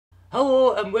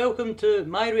Hello and welcome to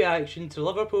my reaction to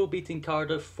Liverpool beating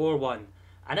Cardiff 4-1.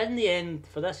 And in the end,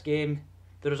 for this game,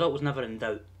 the result was never in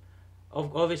doubt.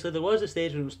 Obviously, there was a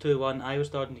stage when it was 2-1. I was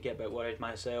starting to get a bit worried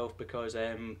myself because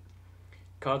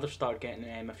Cardiff started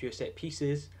getting a few set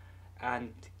pieces,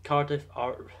 and Cardiff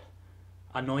are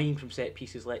annoying from set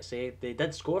pieces, let's say. They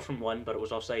did score from one, but it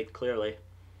was offside, clearly.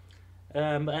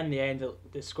 But in the end,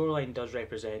 the scoreline does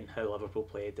represent how Liverpool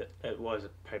played. It was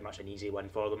pretty much an easy win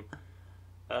for them.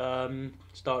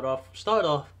 Started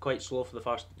off quite slow for the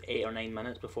first 8 or 9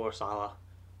 minutes before Salah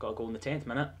got a goal in the 10th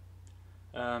minute.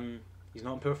 He's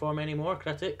not in poor form anymore,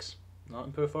 critics. Not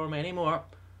in poor form anymore.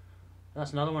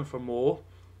 That's another one for Mo.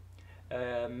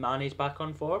 Mane's back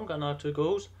on form, got another 2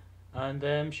 goals. And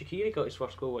Shaqiri got his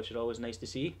first goal, which is always nice to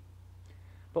see.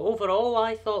 But overall,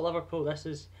 I thought Liverpool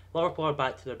are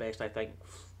back to their best, I think,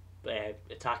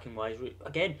 attacking wise. We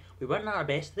weren't at our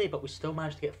best today, but we still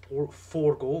managed to get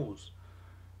four goals.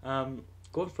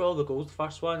 Going through all the goals, the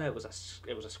first one it was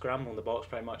a scramble in the box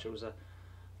pretty much. It was a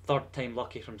third time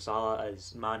lucky from Salah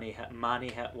as Mane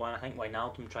hit one. I think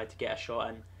Wijnaldum tried to get a shot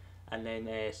in, and then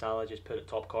Salah just put it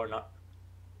top corner.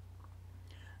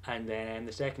 And then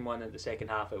the second one in the second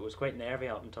half, it was quite nervy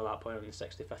up until that point in the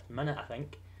 65th minute, I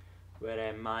think,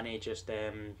 where Mane just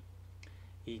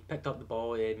he picked up the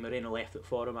ball. Moreno left it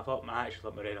for him. I actually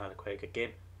thought Moreno had a quite good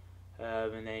game,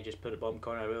 and then he just put it bottom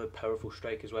corner. A really powerful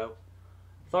strike as well.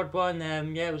 Third one,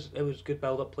 it was good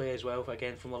build up play as well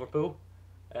again from Liverpool.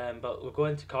 But we'll go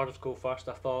into Cardiff's goal first.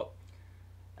 I thought,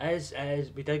 as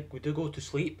we do go to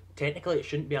sleep. Technically, it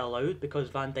shouldn't be allowed because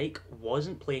Van Dijk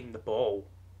wasn't playing the ball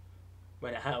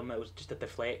when it hit him. It was just a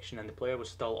deflection, and the player was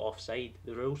still offside.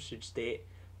 The rules should state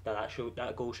that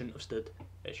goal shouldn't have stood.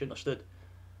 It shouldn't have stood.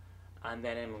 And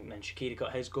then Shaqiri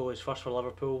got his goal, his first for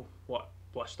Liverpool. What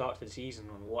a start to the season,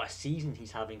 and what a season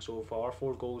he's having so far.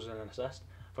 4 goals and an assist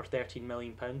for £13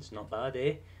 million. Not bad,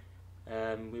 eh?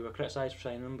 We were criticised for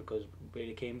signing him because where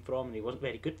he came from, and he wasn't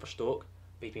very good for Stoke,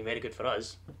 but he's been very good for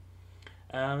us.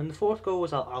 And the fourth goal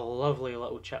was a lovely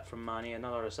little chip from Mane,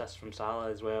 another assist from Salah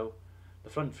as well. The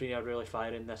front three are really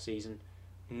firing this season.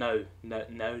 Now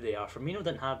they are. Firmino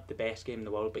didn't have the best game in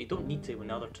the world, but you don't need to when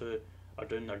the other two are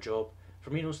doing their job.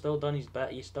 Firmino's still done his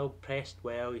bit. He still pressed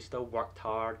well. He still worked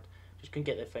hard. Just couldn't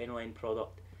get the final end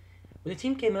product. When the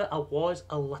team came out, I was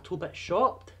a little bit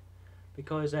shocked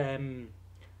because I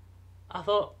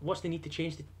thought, what's the need to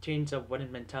change a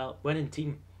winning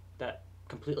team that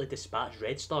completely dispatched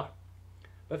Red Star?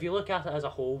 But if you look at it as a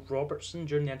whole, Robertson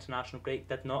during the international break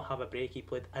did not have a break. He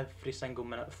played every single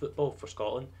minute of football for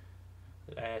Scotland.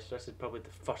 So this is probably the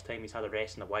first time he's had a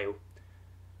rest in a while.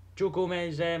 Joe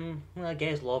Gomez, I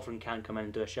guess Lovren can come in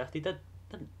and do a shift. He didn't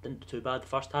do too bad. The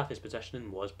first half his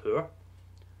positioning was poor.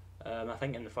 I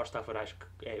think in the first half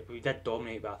we did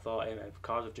dominate, but I thought if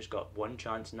Cardiff just got one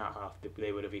chance in that half,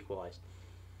 they would have equalised.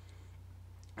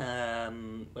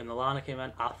 When Lallana came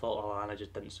in, I thought Lallana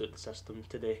just didn't suit the system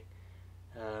today.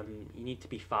 You need to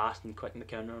be fast and quick in the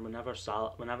counter. Whenever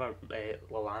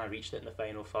Lallana reached it in the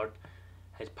final third,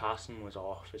 his passing was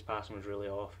off. His passing was really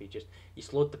off. He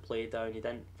slowed the play down. He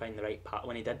didn't find the right pass.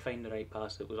 When he did find the right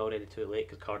pass, it was already too late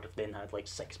because Cardiff then had like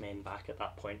 6 men back at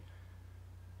that point.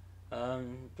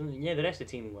 The rest of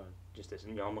the team were just as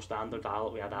almost standard.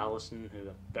 We had Alisson, who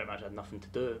pretty much had nothing to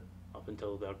do up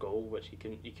until their goal, which you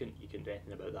couldn't do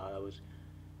anything about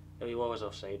that. He was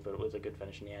offside, but it was a good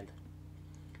finish in the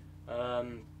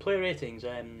end. Player ratings.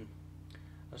 I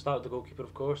started the goalkeeper,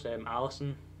 of course.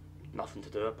 Alisson, nothing to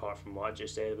do apart from what I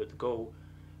just said about the goal.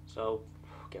 So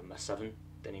I'll give him a 7.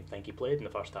 Didn't even think he played in the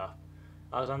first half.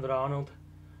 Alexander-Arnold,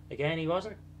 again, he's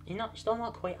still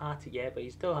not quite at it yet, but he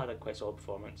still had a quite solid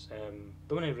performance.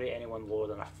 Don't want to rate anyone lower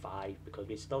than a 5 because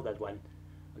we still did win.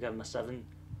 I'll give him a 7.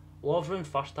 Lovren,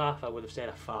 first half I would have said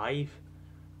a 5,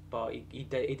 but he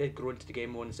did grow into the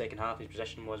game more in the second half. His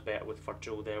position was better with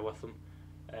Virgil there with him.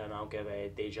 I'll give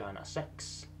Dejan a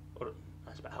 6, or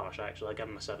that's a bit harsh actually. I'll give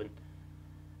him a 7.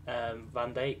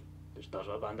 Van Dijk just does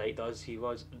what Van Dijk does. He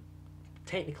was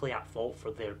technically at fault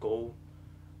for their goal,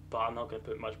 but I'm not going to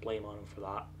put much blame on him for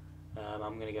that.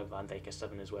 I'm going to give Van Dijk a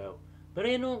 7 as well.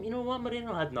 Moreno, you know what?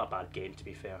 Moreno had not a bad game, to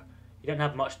be fair. He didn't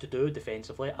have much to do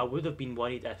defensively. I would have been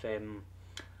worried if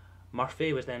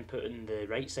Murphy was then put in the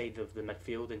right side of the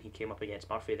midfield and he came up against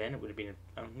Murphy. Then it would have been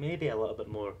maybe a little bit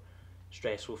more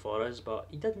stressful for us. But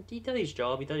he did his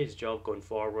job. He did his job going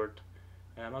forward.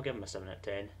 I'll give him a 7 out of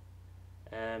 10.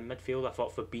 Midfield, I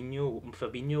thought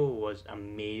Fabinho was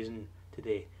amazing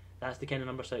today. That's the kind of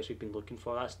number 6 we've been looking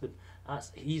for.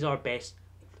 He's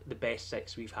the best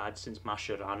 6 we've had since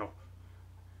Mascherano.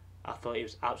 I thought he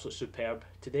was absolutely superb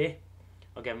today.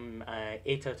 I'll give him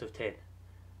 8 out of 10.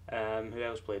 Who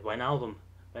else played? Wijnaldum.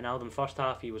 Wijnaldum, first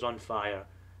half, he was on fire.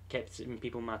 Kept seeing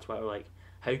people on my Twitter like,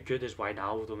 how good is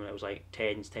Wijnaldum? And it was like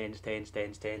tens, tens, tens,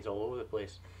 tens, tens all over the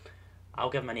place. I'll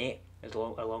give him an 8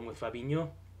 along with Fabinho.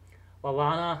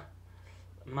 Lallana,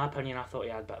 in my opinion, I thought he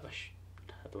had a bit of I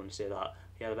don't want to say that.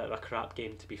 He had a bit of a crap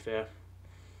game, to be fair.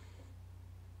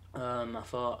 I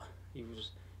thought he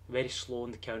was very slow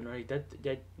on the counter. He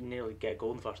did nearly get a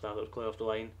goal in the first half. It was clear off the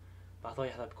line. But I thought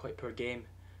he had a quite poor game.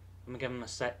 I'm going to give him a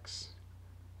 6.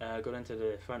 Going into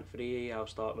the front three, I'll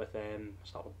start with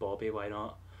Bobby, why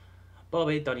not?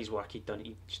 Bobby done his work, he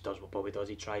just does what Bobby does.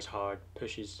 He tries hard,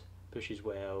 pushes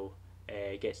well,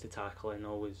 gets the tackle and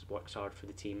always works hard for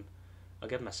the team. I'll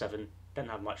give him a 7. Didn't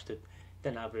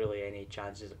have really any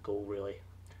chances at goal really.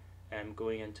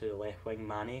 Going into the left wing,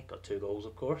 Mane got 2 goals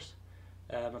of course.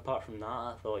 Apart from that,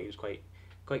 I thought he was quite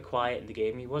quiet in the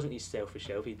game. He wasn't his selfish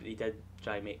self. He did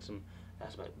try and make some.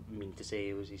 That's what I mean to say.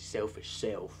 It was his selfish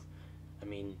self. I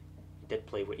mean, he did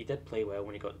play well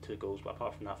when he got the 2 goals, but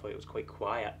apart from that, I thought it was quite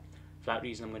quiet. For that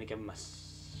reason, I'm going to give him a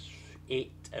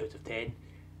 8 out of 10.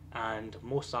 And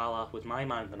Mo Salah was my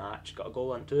man of the match. Got a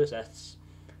goal and 2 assists.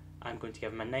 I'm going to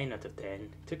give him a 9 out of 10. He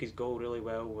took his goal really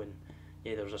well when,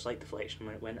 there was a slight deflection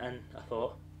when it went in, I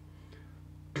thought.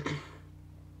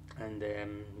 And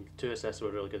 2 assists were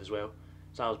really good as well.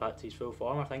 Salah's back to his full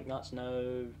form. I think that's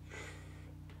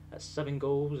 7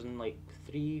 goals and like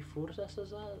 3-4 assists,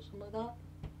 is that? Something like that.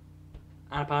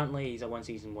 And apparently he's a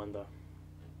 1-season wonder.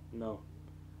 No.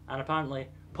 And apparently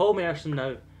Paul Merson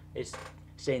now is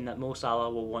saying that Mo Salah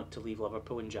will want to leave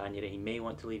Liverpool in January. He may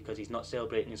want to leave because he's not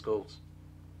celebrating his goals.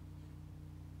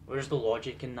 Where's the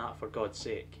logic in that, for God's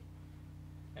sake?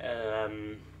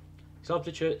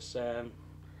 Substitutes,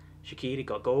 Shaqiri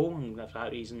got a goal, and for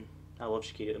that reason I love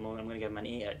Shaqiri at the moment. I'm going to give him an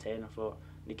 8 out of 10. I thought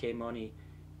when he came on, he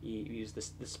was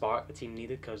the spark the team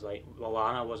needed, because like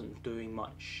Lallana wasn't doing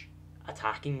much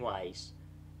attacking wise,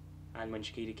 and when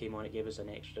Shaqiri came on, it gave us an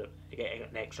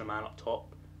extra man up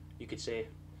top, you could say.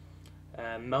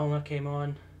 Milner came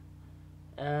on.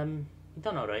 He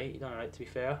done alright. To be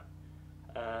fair.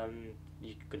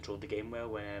 He controlled the game well.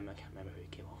 When I can't remember who he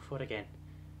came on for again.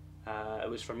 It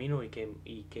was Firmino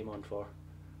he came on for,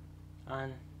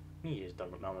 and he has done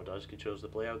what Milner does. Controls the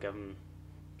play. I'll give him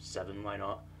 7. Why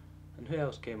not? And who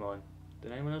else came on?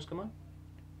 Did anyone else come on?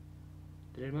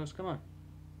 I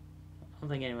don't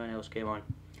think anyone else came on.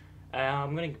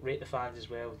 I'm going to rate the fans as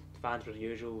well. The fans were the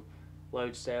usual,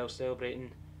 loud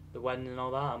celebrating the win and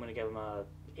all that. I'm going to give him a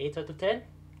 8 out of 10.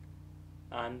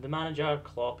 And the manager,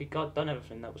 Klopp, he done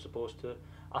everything that was supposed to.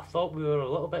 I thought we were a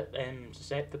little bit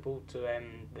susceptible to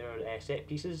their set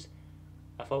pieces.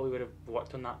 I thought we would have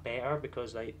worked on that better,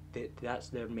 because like that's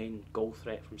their main goal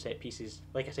threat from set pieces.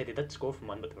 Like I said, they did score from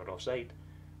one, but they were offside.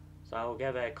 So I'll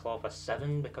give Klopp a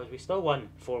 7, because we still won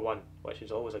 4-1, which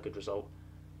is always a good result.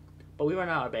 But we weren't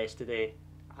at our best today,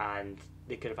 and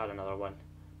they could have had another one.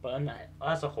 But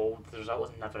as a whole, the result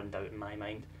was never in doubt in my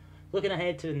mind. Looking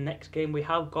ahead to the next game, we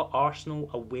have got Arsenal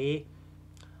away.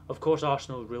 Of course,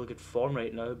 Arsenal is really good form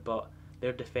right now, but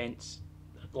their defence...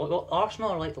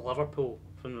 Arsenal are like the Liverpool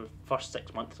from the first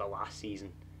 6 months of last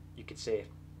season, you could say.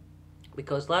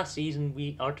 Because last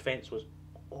season, our defence was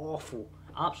awful,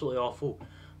 absolutely awful.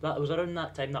 That was around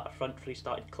that time that our front three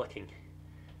started clicking.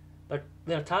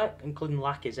 Their attack, including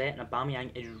Lacazette and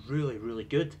Aubameyang, is really, really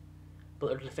good. But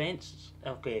their defence,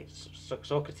 okay,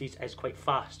 Socrates is quite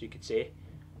fast, you could say.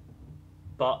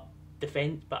 But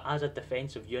as a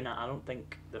defensive unit, I don't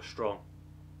think they're strong.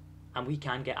 And we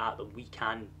can get at them. We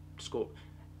can score.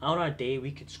 On our day,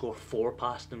 we could score 4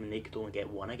 past them, and they could only get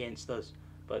 1 against us.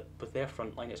 But with their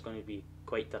front line, it's going to be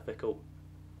quite difficult,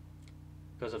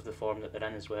 because of the form that they're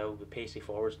in as well. The pacey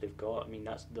forwards they've got. I mean,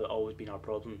 that's always been our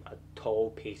problem. A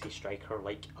tall, pacey striker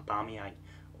like Aubameyang,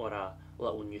 or a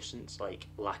little nuisance like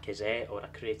Lacazette, or a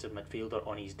creative midfielder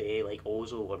on his day like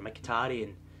Ozil or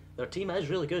Mkhitaryan. Their team is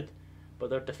really good,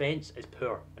 but their defence is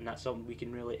poor, and that's something we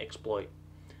can really exploit.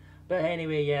 But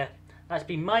anyway, yeah, that's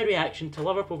been my reaction to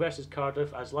Liverpool versus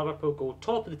Cardiff, as Liverpool go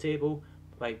top of the table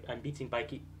by beating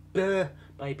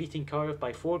Cardiff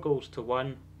by 4 goals to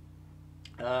 1.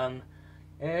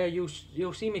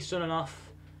 You'll see me soon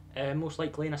enough, most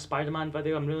likely in a Spider-Man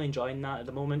video. I'm really enjoying that at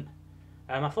the moment.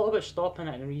 I thought about stopping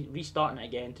it and restarting it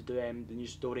again to do the new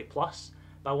story plus,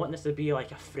 but I want this to be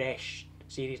like a fresh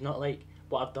series, not like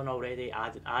what I've done already,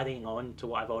 adding on to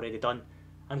what I've already done.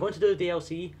 I'm going to do the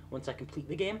DLC once I complete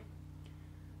the game,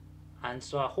 and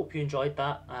so I hope you enjoyed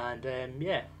that, and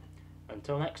yeah,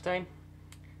 until next time,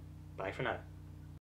 bye for now.